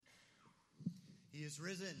He is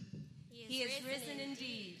risen. He is risen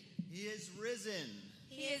indeed. He is risen.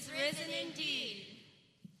 He is risen indeed.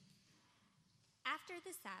 After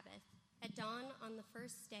the Sabbath, at dawn on the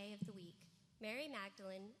first day of the week, Mary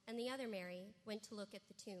Magdalene and the other Mary went to look at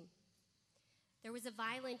the tomb. There was a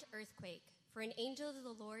violent earthquake, for an angel of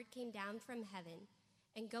the Lord came down from heaven,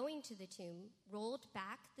 and going to the tomb, rolled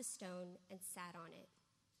back the stone and sat on it.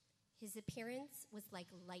 His appearance was like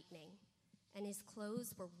lightning, and his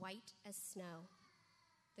clothes were white as snow.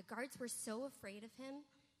 The guards were so afraid of him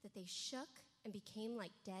that they shook and became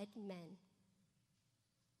like dead men.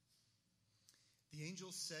 The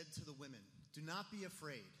angel said to the women, "Do not be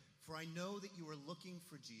afraid, for I know that you are looking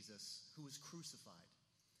for Jesus, who was crucified.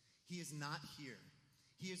 He is not here.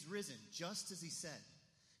 He is risen, just as he said.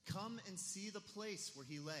 Come and see the place where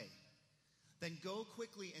he lay. Then go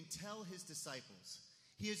quickly and tell his disciples,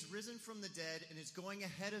 he is risen from the dead and is going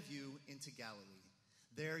ahead of you into Galilee.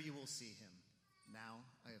 There you will see him. Now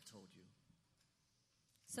I have told you."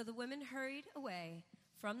 So the women hurried away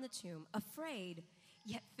from the tomb, afraid,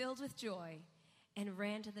 yet filled with joy, and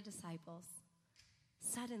ran to the disciples.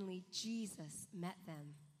 Suddenly Jesus met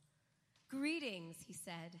them. "Greetings," he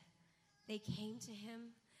said. They came to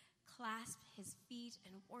him, clasped his feet,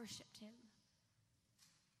 and worshipped him.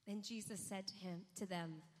 Then Jesus said to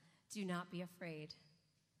them, "Do not be afraid.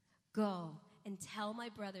 Go and tell my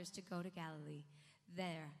brothers to go to Galilee.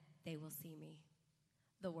 There they will see me."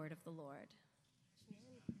 The word of the Lord.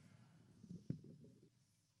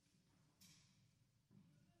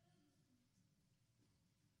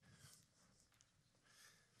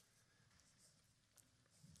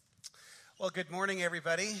 Well, good morning,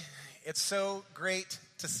 everybody. It's so great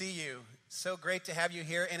to see you. So great to have you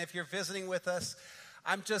here. And if you're visiting with us,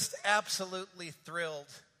 I'm just absolutely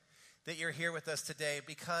thrilled that you're here with us today,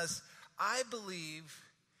 because I believe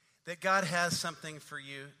that God has something for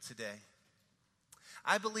you today.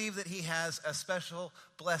 I believe that he has a special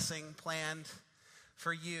blessing planned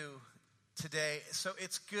for you today. So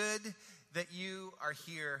it's good that you are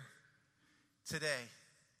here today.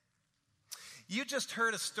 You just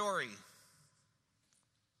heard a story.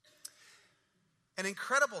 An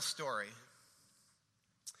incredible story.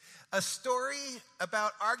 A story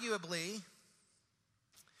about arguably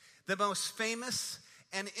the most famous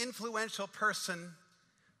and influential person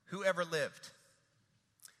who ever lived,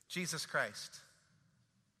 Jesus Christ.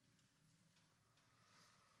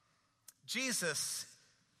 Jesus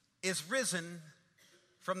is risen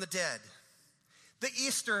from the dead. The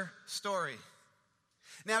Easter story.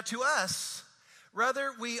 Now, to us,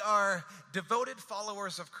 whether we are devoted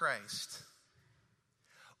followers of Christ,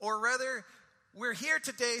 or rather we're here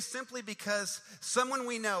today simply because someone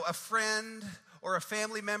we know, a friend or a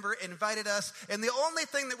family member, invited us, and the only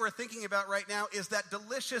thing that we're thinking about right now is that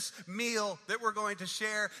delicious meal that we're going to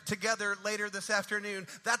share together later this afternoon,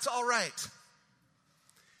 that's all right.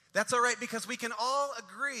 That's all right, because we can all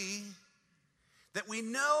agree that we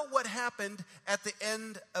know what happened at the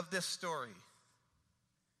end of this story.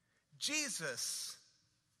 Jesus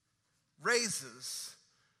raises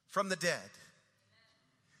from the dead.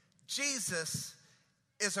 Jesus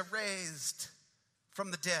is raised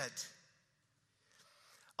from the dead.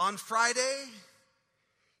 On Friday,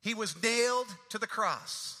 he was nailed to the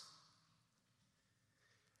cross.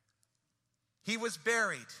 He was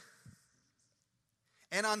buried.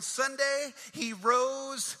 And on Sunday, he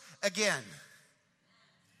rose again.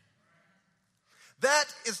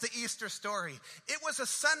 That is the Easter story. It was a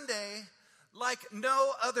Sunday like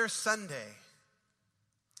no other Sunday.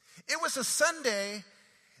 It was a Sunday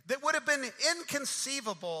that would have been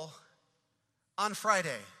inconceivable on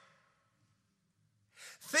Friday.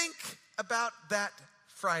 Think about that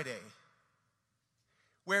Friday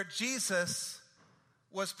where Jesus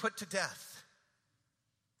was put to death.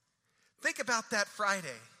 Think about that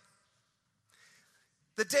Friday.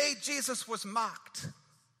 The day Jesus was mocked.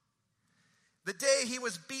 The day he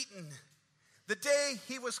was beaten. The day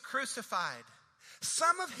he was crucified.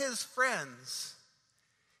 Some of his friends,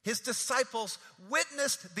 his disciples,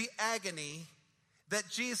 witnessed the agony that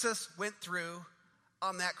Jesus went through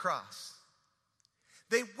on that cross.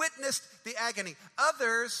 They witnessed the agony.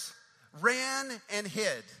 Others ran and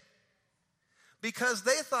hid because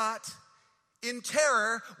they thought, in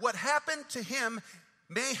terror, what happened to him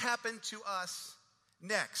may happen to us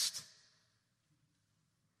next.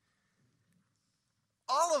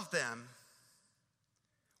 All of them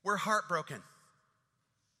were heartbroken.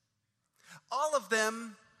 All of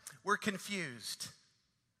them were confused.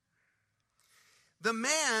 The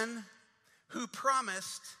man who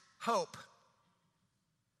promised hope,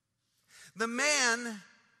 the man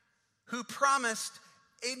who promised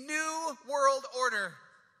a new world order,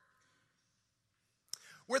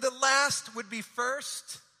 where the last would be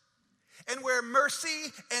first, and where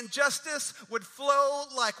mercy and justice would flow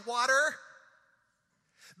like water,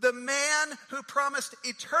 the man who promised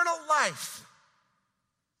eternal life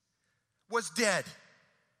was dead,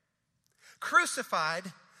 crucified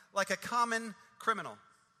like a common criminal.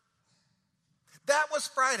 That was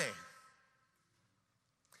Friday.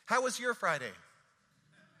 How was your Friday?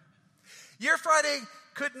 Your Friday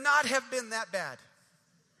could not have been that bad.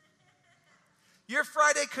 Your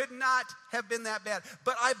Friday could not have been that bad.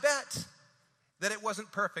 But I bet that it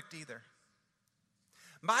wasn't perfect either.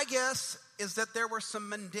 My guess is that there were some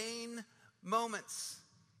mundane moments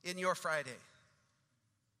in your Friday.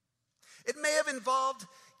 It may have involved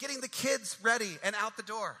getting the kids ready and out the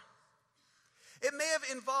door. It may have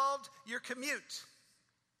involved your commute.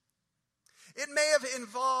 It may have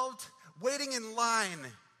involved waiting in line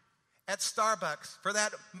at Starbucks for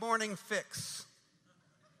that morning fix.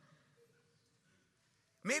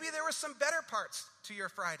 Maybe there were some better parts to your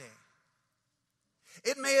Friday.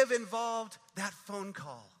 It may have involved that phone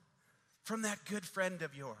call from that good friend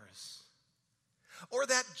of yours, or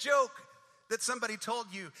that joke that somebody told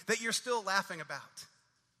you that you're still laughing about.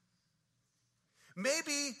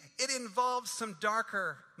 Maybe it involved some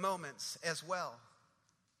darker moments as well.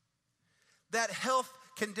 That health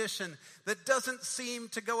condition that doesn't seem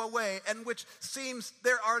to go away and which seems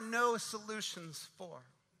there are no solutions for.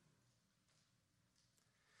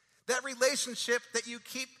 That relationship that you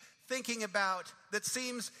keep thinking about that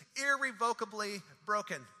seems irrevocably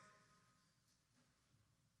broken.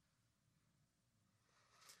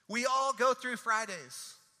 We all go through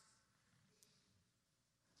Fridays.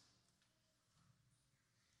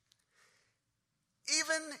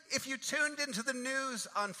 Even if you tuned into the news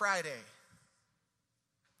on Friday,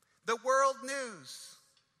 the world news,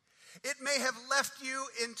 it may have left you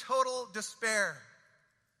in total despair,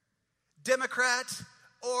 Democrat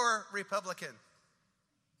or Republican.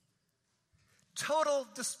 Total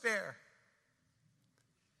despair.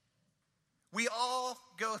 We all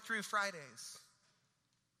go through Fridays.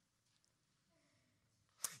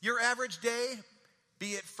 Your average day,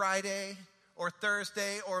 be it Friday or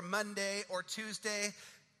Thursday or Monday or Tuesday,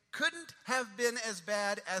 couldn't have been as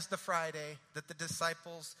bad as the Friday that the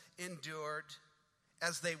disciples endured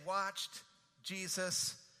as they watched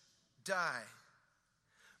Jesus die.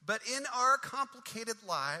 But in our complicated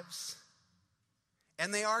lives,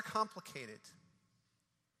 and they are complicated,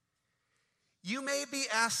 you may be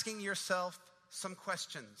asking yourself some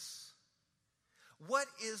questions. What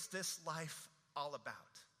is this life all about?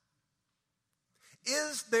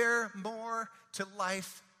 Is there more to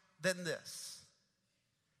life than this?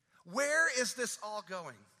 Where is this all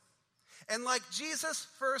going? And like Jesus'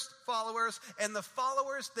 first followers and the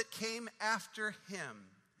followers that came after him,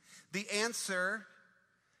 the answer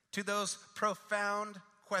to those profound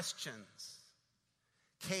questions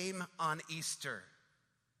came on Easter,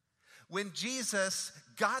 when Jesus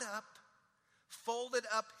got up, folded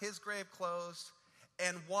up his grave clothes,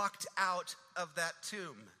 and walked out of that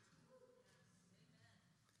tomb.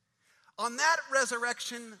 On that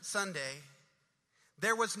Resurrection Sunday,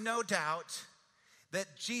 there was no doubt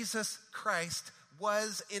that Jesus Christ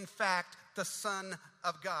was, in fact, the Son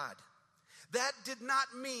of God. That did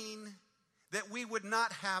not mean that we would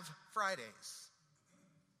not have Fridays.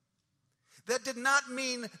 That did not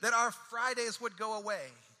mean that our Fridays would go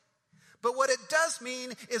away. But what it does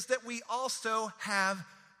mean is that we also have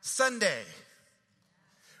Sunday.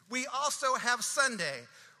 We also have Sunday.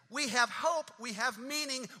 We have hope, we have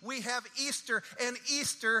meaning, we have Easter, and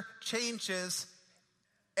Easter changes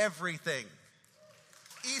everything.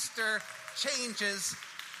 Easter changes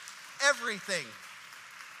everything.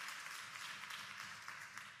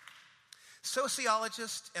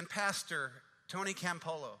 Sociologist and pastor Tony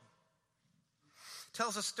Campolo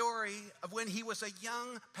tells a story of when he was a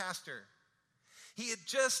young pastor. He had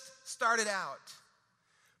just started out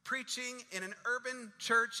preaching in an urban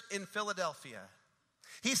church in Philadelphia.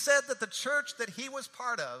 He said that the church that he was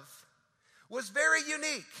part of was very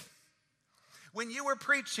unique. When you were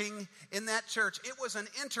preaching in that church, it was an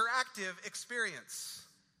interactive experience.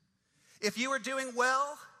 If you were doing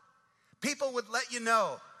well, people would let you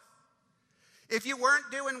know. If you weren't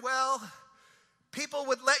doing well, people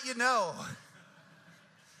would let you know.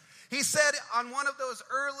 He said on one of those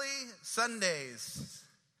early Sundays,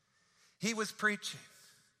 he was preaching,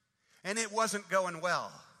 and it wasn't going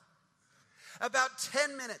well. About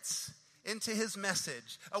 10 minutes into his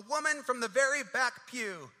message, a woman from the very back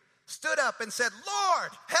pew stood up and said,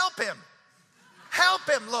 "Lord, help him. Help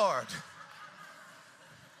him, Lord."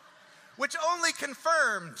 Which only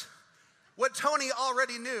confirmed what Tony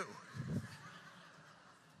already knew.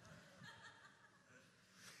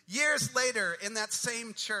 Years later, in that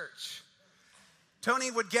same church,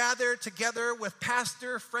 Tony would gather together with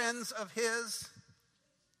pastor friends of his,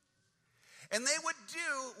 and they would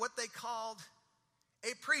do what they called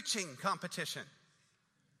a preaching competition.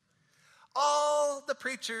 All the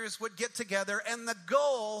preachers would get together, and the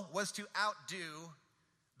goal was to outdo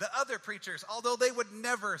the other preachers, although they would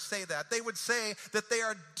never say that. They would say that they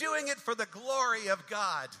are doing it for the glory of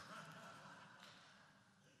God.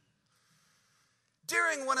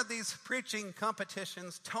 During one of these preaching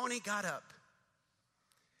competitions, Tony got up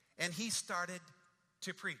and he started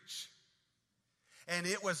to preach. And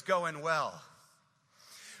it was going well.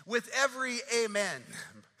 With every amen,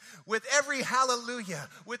 with every hallelujah,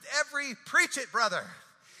 with every preach it, brother,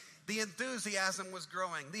 the enthusiasm was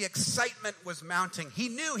growing. The excitement was mounting. He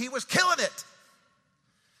knew he was killing it.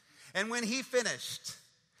 And when he finished,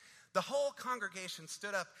 the whole congregation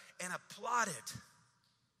stood up and applauded.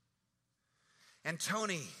 And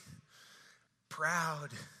Tony, proud,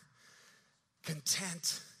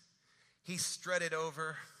 content, he strutted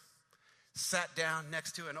over, sat down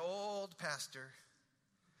next to an old pastor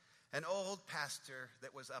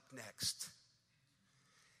that was up next.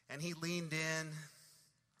 And he leaned in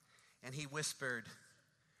and he whispered,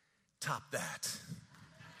 "Top that."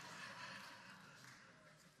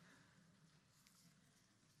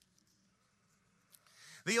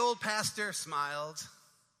 The old pastor smiled,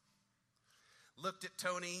 looked at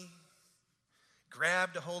Tony,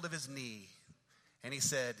 grabbed a hold of his knee, and he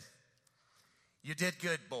said, "You did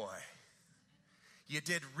good, boy. You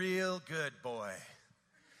did real good, boy.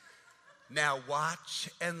 Now watch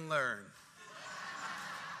and learn."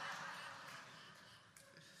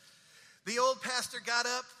 The old pastor got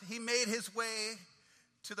up, he made his way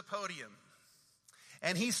to the podium,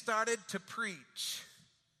 and he started to preach.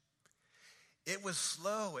 It was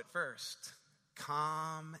slow at first,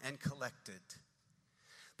 calm and collected.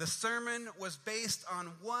 The sermon was based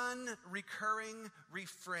on one recurring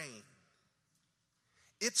refrain.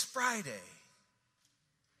 It's Friday,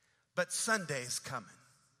 but Sunday's coming.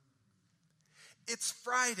 It's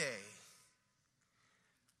Friday,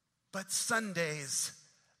 but Sunday's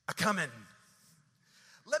a-coming.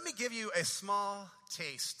 Let me give you a small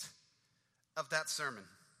taste of that sermon.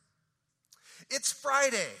 It's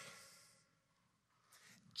Friday.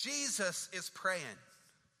 Jesus is praying.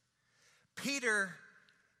 Peter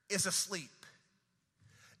is asleep.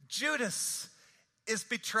 Judas is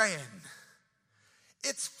betraying.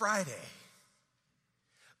 It's Friday,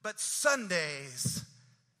 but Sunday's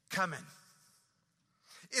coming.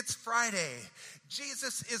 It's Friday.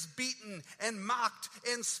 Jesus is beaten and mocked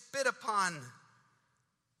and spit upon.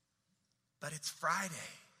 But it's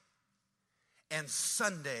Friday, and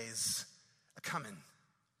Sunday's coming.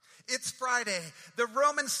 It's Friday. The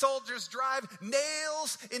Roman soldiers drive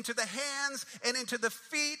nails into the hands and into the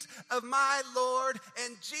feet of my Lord,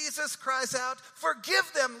 and Jesus cries out,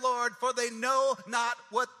 "Forgive them, Lord, for they know not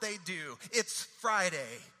what they do." It's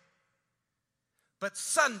Friday, but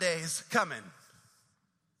Sunday's coming.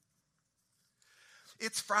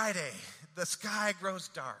 It's Friday. The sky grows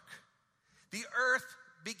dark. The earth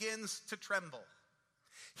begins to tremble.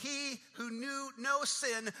 He who knew no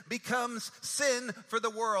sin becomes sin for the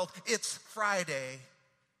world. It's Friday,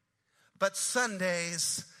 but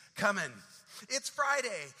Sunday's coming. It's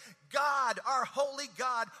Friday. God, our holy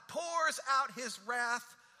God, pours out his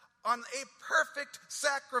wrath on a perfect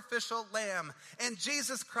sacrificial lamb. And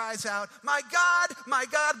Jesus cries out, my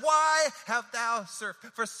God, why have thou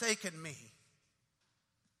forsaken me?"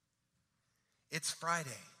 It's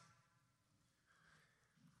Friday,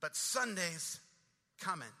 but Sunday's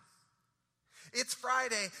coming. It's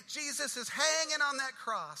Friday. Jesus is hanging on that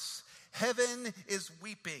cross. Heaven is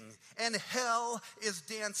weeping and hell is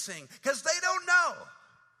dancing because they don't know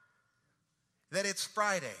that it's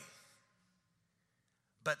Friday,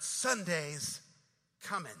 but Sunday's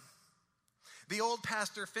coming. The old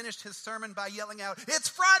pastor finished his sermon by yelling out, "It's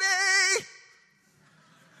Friday!"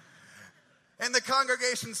 And the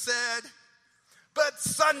congregation said, "But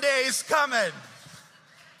Sunday's coming."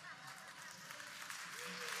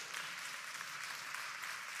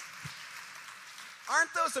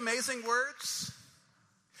 Aren't those amazing words?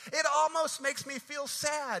 It almost makes me feel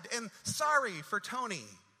sad and sorry for Tony.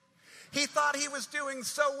 He thought he was doing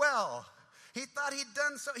so well. He thought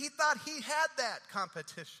he had that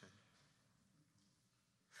competition.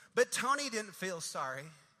 But Tony didn't feel sorry.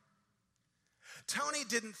 Tony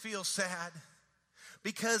didn't feel sad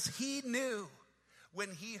because he knew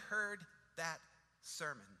when he heard that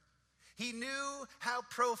sermon. He knew how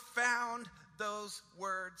profound those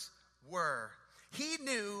words were. He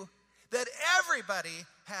knew that everybody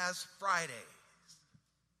has Fridays,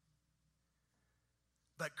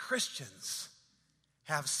 but Christians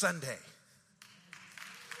have Sunday.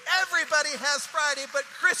 Everybody has Friday, but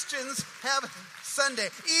Christians have Sunday.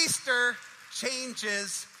 Easter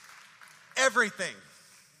changes everything.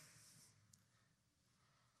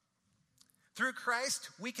 Through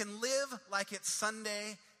Christ, we can live like it's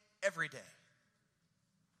Sunday every day.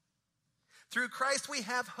 Through Christ, we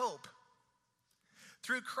have hope.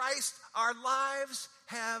 Through Christ, our lives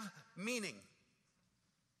have meaning.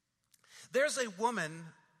 There's a woman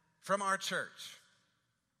from our church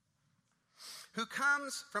who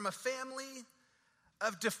comes from a family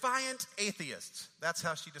of defiant atheists. That's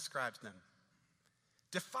how she describes them.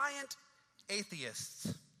 Defiant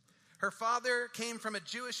atheists. Her father came from a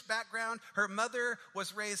Jewish background. Her mother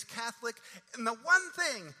was raised Catholic. And the one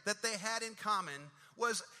thing that they had in common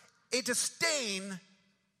was a disdain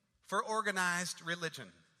for organized religion.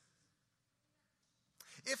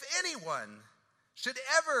 If anyone should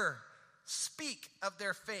ever speak of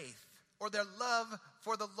their faith or their love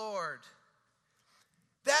for the Lord,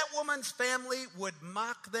 that woman's family would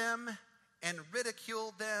mock them and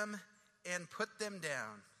ridicule them and put them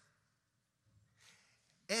down.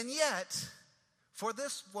 And yet, for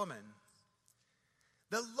this woman,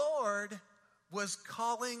 the Lord was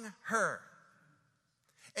calling her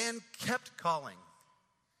and kept calling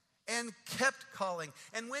and kept calling.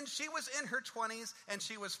 And when she was in her 20s and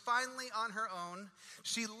she was finally on her own,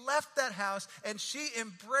 she left that house and she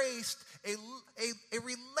embraced a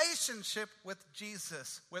relationship with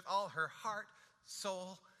Jesus with all her heart,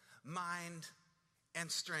 soul, mind, and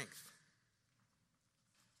strength.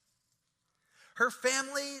 Her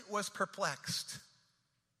family was perplexed.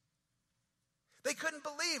 They couldn't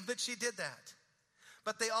believe that she did that.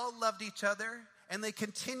 But they all loved each other and they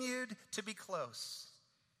continued to be close.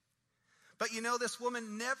 But you know, this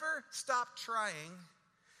woman never stopped trying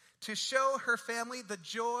to show her family the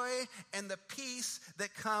joy and the peace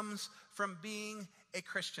that comes from being a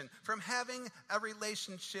Christian, from having a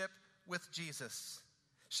relationship with Jesus.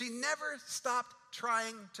 She never stopped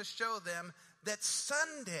trying to show them that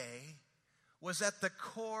Sunday was at the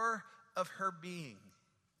core of her being.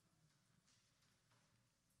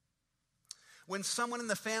 When someone in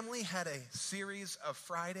the family had a series of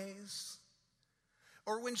Fridays,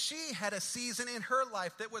 or when she had a season in her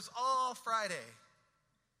life that was all Friday,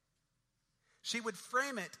 she would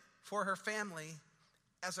frame it for her family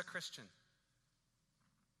as a Christian.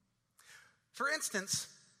 For instance,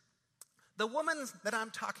 the woman that I'm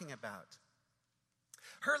talking about,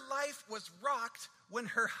 her life was rocked when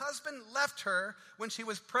her husband left her when she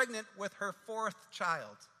was pregnant with her 4th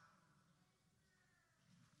child.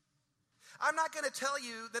 I'm not going to tell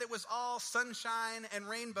you that it was all sunshine and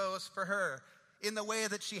rainbows for her in the way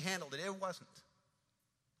that she handled it. It wasn't.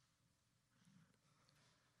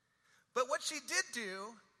 But what she did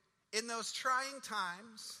do in those trying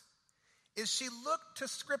times is she looked to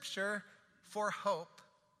Scripture for hope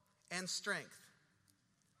and strength.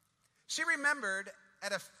 She remembered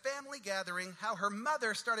at a family gathering how her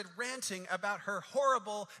mother started ranting about her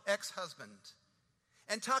horrible ex-husband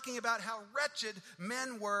and talking about how wretched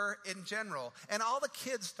men were in general, and all the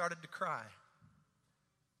kids started to cry.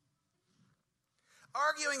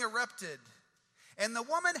 Arguing erupted, and the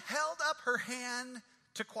woman held up her hand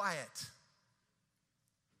to quiet.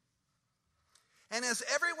 And as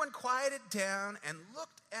everyone quieted down and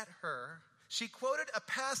looked at her, she quoted a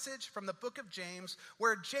passage from the book of James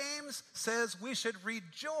where James says we should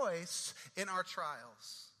rejoice in our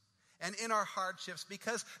trials and in our hardships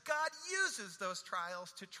because God uses those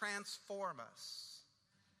trials to transform us,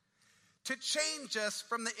 to change us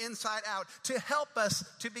from the inside out, to help us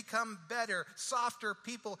to become better, softer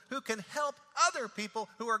people who can help other people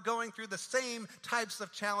who are going through the same types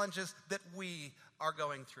of challenges that we are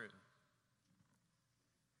going through.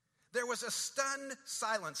 There was a stunned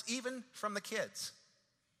silence, even from the kids.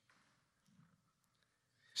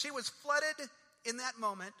 She was flooded in that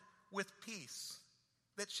moment with peace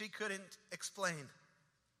that she couldn't explain.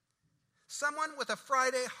 Someone with a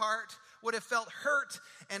Friday heart would have felt hurt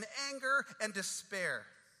and anger and despair.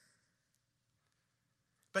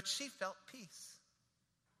 But she felt peace.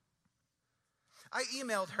 I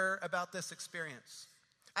emailed her about this experience.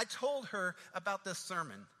 I told her about this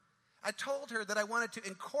sermon. I told her that I wanted to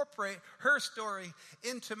incorporate her story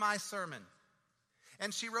into my sermon.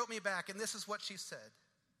 And she wrote me back, and this is what she said.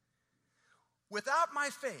 Without my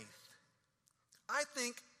faith, I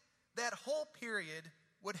think that whole period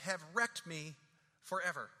would have wrecked me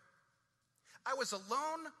forever. I was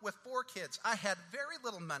alone with 4 kids. I had very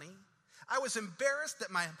little money. I was embarrassed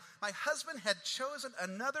that my husband had chosen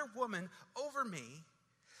another woman over me.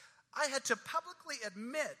 I had to publicly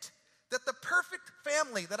admit that the perfect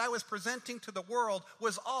family that I was presenting to the world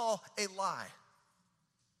was all a lie.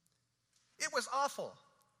 It was awful.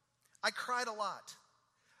 I cried a lot.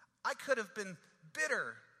 I could have been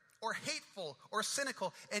bitter or hateful or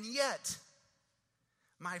cynical, and yet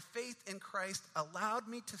my faith in Christ allowed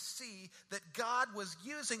me to see that God was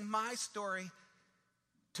using my story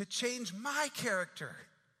to change my character.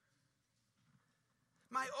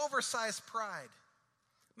 My oversized pride,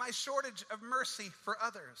 my shortage of mercy for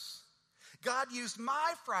others. God used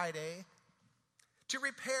my Friday to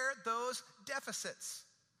repair those deficits.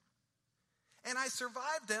 And I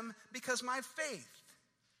survived them because my faith.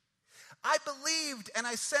 I believed and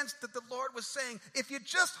I sensed that the Lord was saying, if you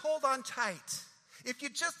just hold on tight, if you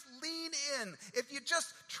just lean in, if you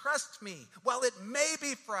just trust me, while it may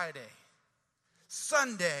be Friday,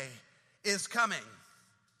 Sunday is coming.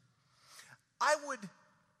 I would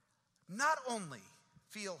not only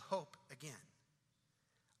feel hope again,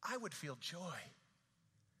 I would feel joy,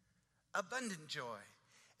 abundant joy.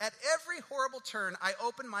 At every horrible turn, I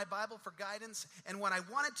opened my Bible for guidance, and when I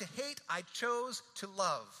wanted to hate, I chose to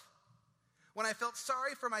love. When I felt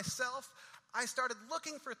sorry for myself, I started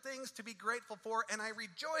looking for things to be grateful for, and I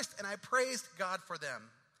rejoiced and I praised God for them.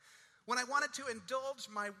 When I wanted to indulge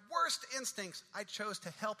my worst instincts, I chose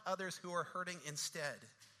to help others who were hurting instead.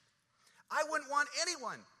 I wouldn't want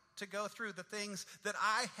anyone to go through the things that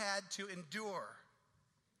I had to endure.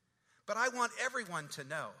 But I want everyone to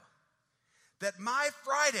know that my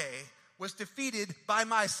Friday was defeated by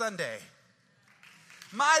my Sunday.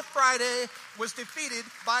 My Friday was defeated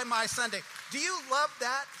by my Sunday. Do you love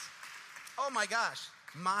that? Oh my gosh.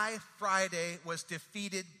 My Friday was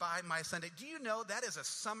defeated by my Sunday. Do you know that is a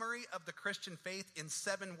summary of the Christian faith in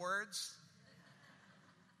 7 words?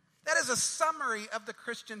 That is a summary of the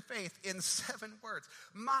Christian faith in 7 words.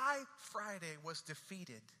 My Friday was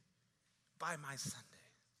defeated by my Sunday.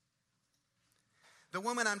 The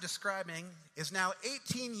woman I'm describing is now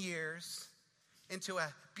 18 years into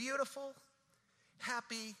a beautiful,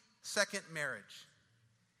 happy second marriage.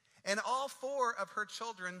 And all 4 of her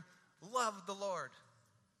children love the Lord.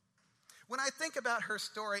 When I think about her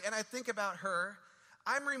story and I think about her,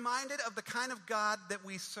 I'm reminded of the kind of God that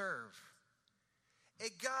we serve. A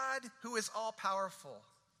God who is all-powerful.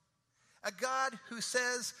 A God who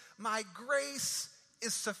says, my grace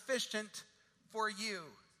is sufficient for you,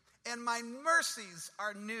 and my mercies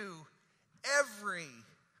are new every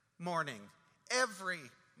morning. Every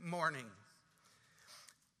morning.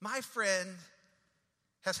 My friend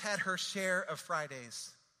has had her share of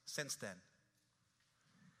Fridays since then.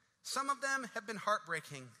 Some of them have been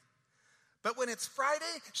heartbreaking, but when it's Friday,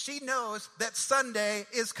 she knows that Sunday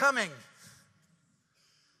is coming.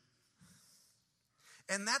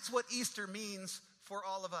 And that's what Easter means for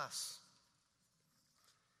all of us.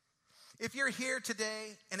 If you're here today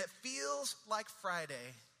and it feels like Friday,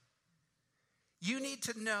 you need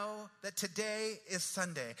to know that today is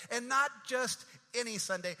Sunday. And not just any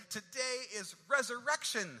Sunday. Today is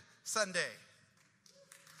Resurrection Sunday.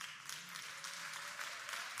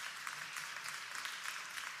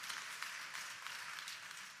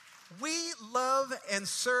 We love and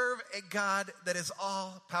serve a God that is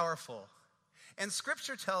all powerful. And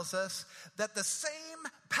Scripture tells us that the same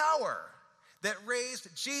power that raised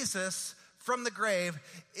Jesus from the grave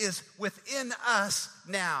is within us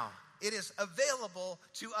now. It is available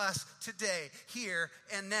to us today, here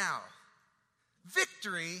and now.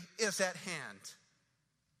 Victory is at hand.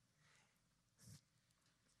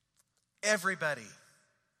 Everybody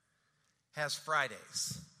has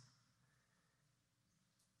Fridays,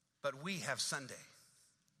 but we have Sunday.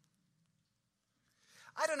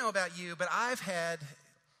 I don't know about you, but I've had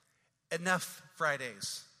enough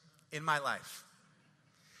Fridays in my life.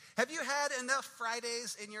 Have you had enough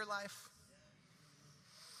Fridays in your life?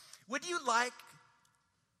 Would you like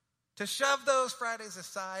to shove those Fridays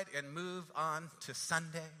aside and move on to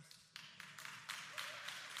Sunday?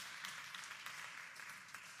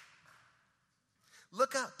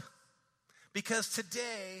 Look up, because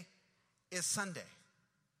today is Sunday.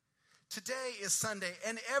 Today is Sunday,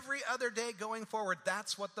 and every other day going forward,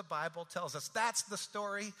 that's what the Bible tells us. That's the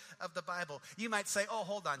story of the Bible. You might say, oh,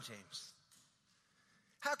 hold on, James.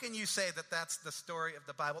 How can you say that that's the story of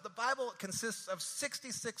the Bible? The Bible consists of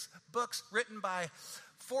 66 books written by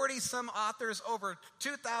 40-some authors over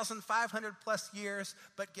 2,500 plus years.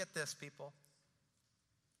 But get this, people.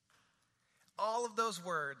 All of those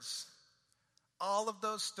words, all of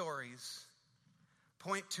those stories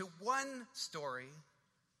point to one story,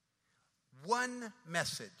 one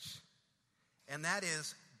message, and that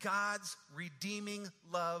is God's redeeming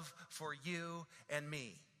love for you and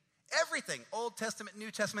me. Everything, Old Testament, New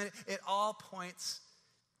Testament, it all points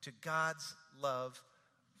to God's love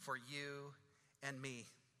for you and me.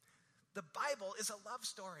 The Bible is a love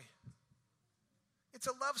story. It's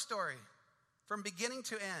a love story from beginning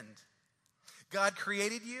to end. God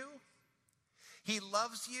created you. He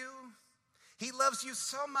loves you. He loves you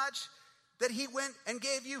so much that he went and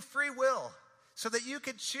gave you free will so that you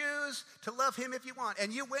could choose to love him if you want.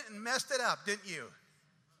 And you went and messed it up, didn't you?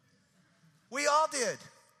 We all did.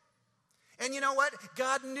 And you know what?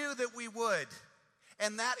 God knew that we would.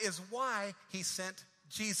 And that is why he sent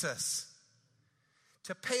Jesus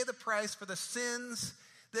to pay the price for the sins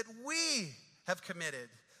that we have committed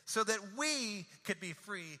so that we could be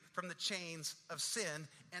free from the chains of sin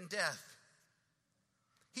and death.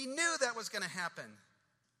 He knew that was going to happen.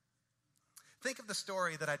 Think of the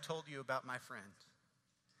story that I told you about my friend.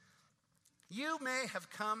 You may have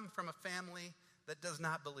come from a family that does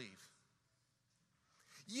not believe.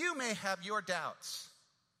 You may have your doubts.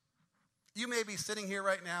 You may be sitting here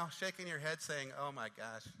right now shaking your head saying, oh my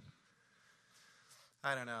gosh,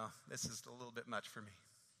 I don't know, this is a little bit much for me.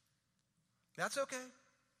 That's okay.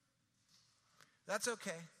 That's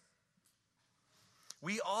okay.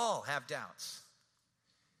 We all have doubts.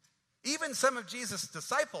 Even some of Jesus'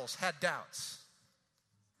 disciples had doubts.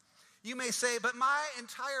 You may say, but my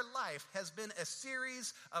entire life has been a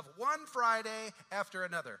series of one Friday after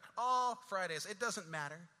another. All Fridays. It doesn't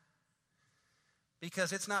matter.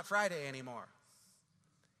 Because it's not Friday anymore.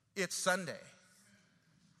 It's Sunday.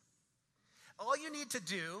 All you need to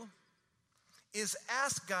do is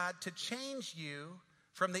ask God to change you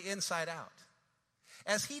from the inside out.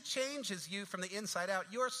 As he changes you from the inside out,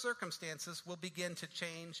 your circumstances will begin to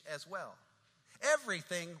change as well.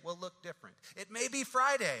 Everything will look different. It may be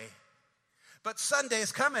Friday, but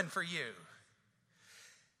Sunday's coming for you.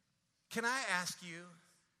 Can I ask you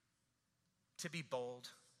to be bold?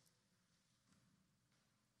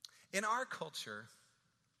 In our culture,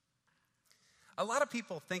 a lot of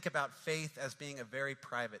people think about faith as being a very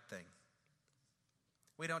private thing.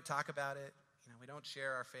 We don't talk about it. We don't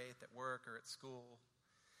share our faith at work or at school.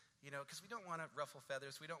 Because we don't want to ruffle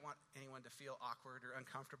feathers. We don't want anyone to feel awkward or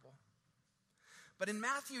uncomfortable. But in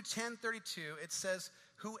Matthew 10:32, it says,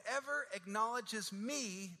 whoever acknowledges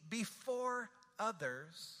me before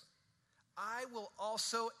others, I will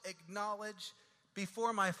also acknowledge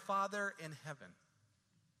before my Father in heaven.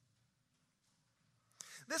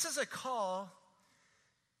 This is a call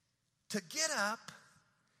to get up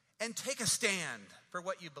and take a stand for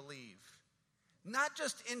what you believe. Not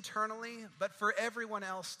just internally, but for everyone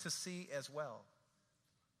else to see as well.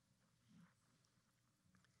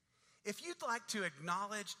 If you'd like to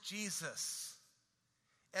acknowledge Jesus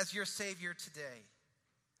as your Savior today,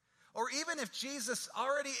 or even if Jesus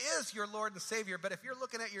already is your Lord and Savior, but if you're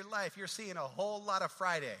looking at your life, you're seeing a whole lot of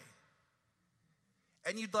Friday,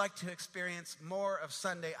 and you'd like to experience more of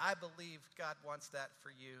Sunday, I believe God wants that for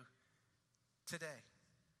you today.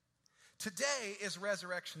 Today is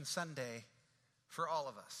Resurrection Sunday for all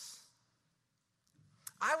of us.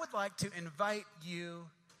 I would like to invite you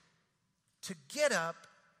to get up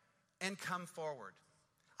and come forward.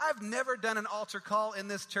 I've never done an altar call in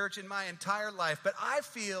this church in my entire life, but I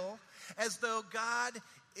feel as though God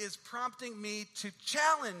is prompting me to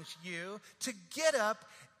challenge you to get up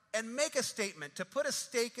and make a statement, to put a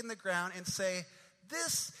stake in the ground and say,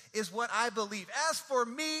 this is what I believe. As for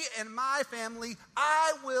me and my family,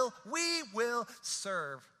 we will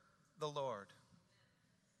serve the Lord.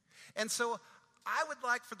 And so I would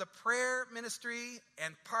like for the prayer ministry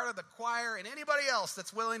and part of the choir and anybody else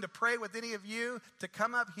that's willing to pray with any of you to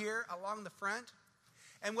come up here along the front.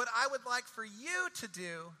 And what I would like for you to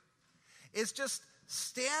do is just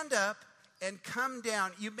stand up and come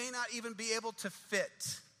down. You may not even be able to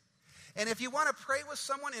fit. And if you want to pray with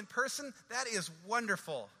someone in person, that is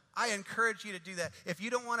wonderful. I encourage you to do that. If you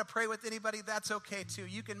don't want to pray with anybody, that's okay too.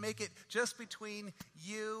 You can make it just between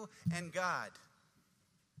you and God.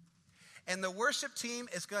 And the worship team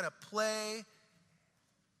is going to play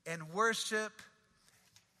and worship,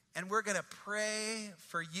 and we're going to pray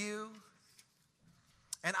for you.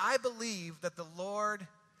 And I believe that the Lord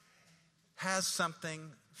has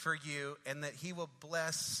something for you and that he will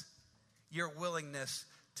bless your willingness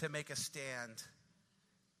to make a stand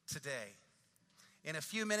today. In a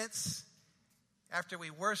few minutes, after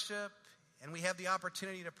we worship and we have the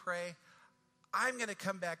opportunity to pray, I'm going to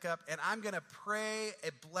come back up and I'm going to pray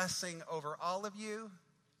a blessing over all of you,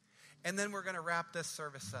 and then we're going to wrap this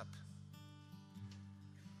service up.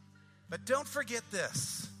 But don't forget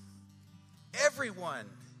this. Everyone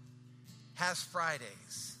has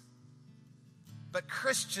Fridays, but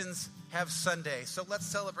Christians have Sunday. So let's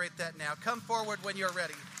celebrate that now. Come forward when you're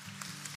ready.